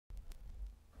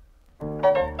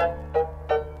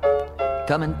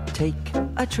Come and take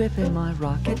a trip in my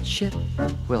rocket ship.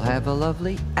 We'll have a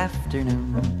lovely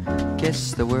afternoon.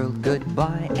 Kiss the world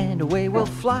goodbye and away we'll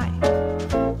fly.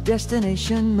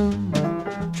 Destination moon.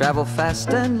 Travel fast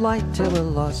and light till we're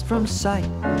lost from sight.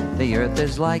 The earth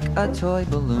is like a toy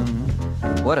balloon.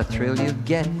 What a thrill you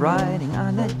get riding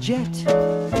on that jet.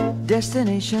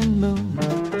 Destination moon.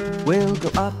 We'll go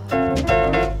up,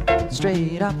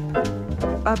 straight up,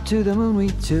 up to the moon we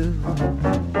two.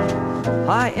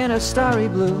 High in a starry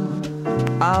blue,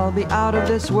 I'll be out of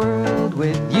this world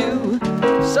with you.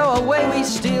 So away we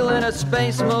steal in a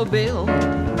space mobile,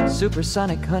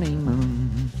 supersonic honeymoon.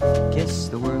 Kiss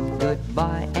the world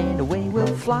goodbye and away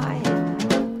we'll fly.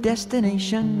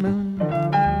 Destination moon.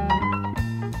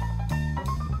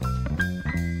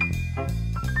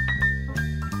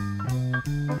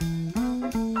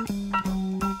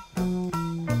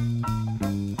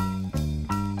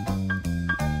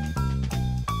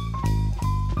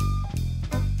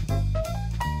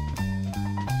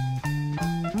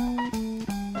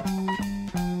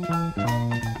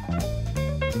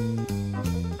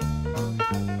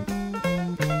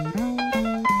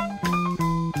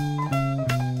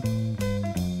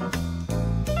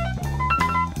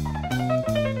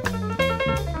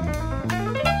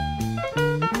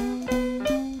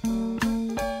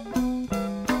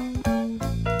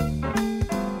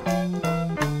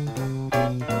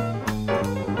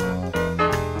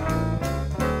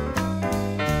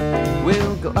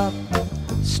 We'll go up,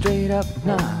 straight up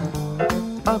now,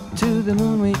 up to the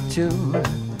moon we two.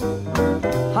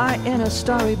 High in a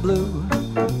starry blue,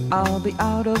 I'll be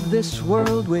out of this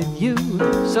world with you.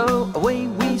 So away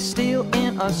we steal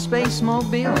in a space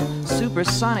mobile,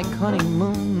 supersonic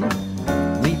honeymoon.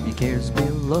 Leave your cares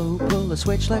below, pull a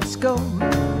switch, let's go.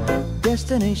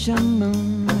 Destination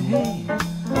moon, hey.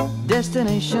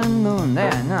 Destination moon,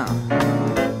 there now.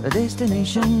 The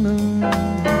destination moon.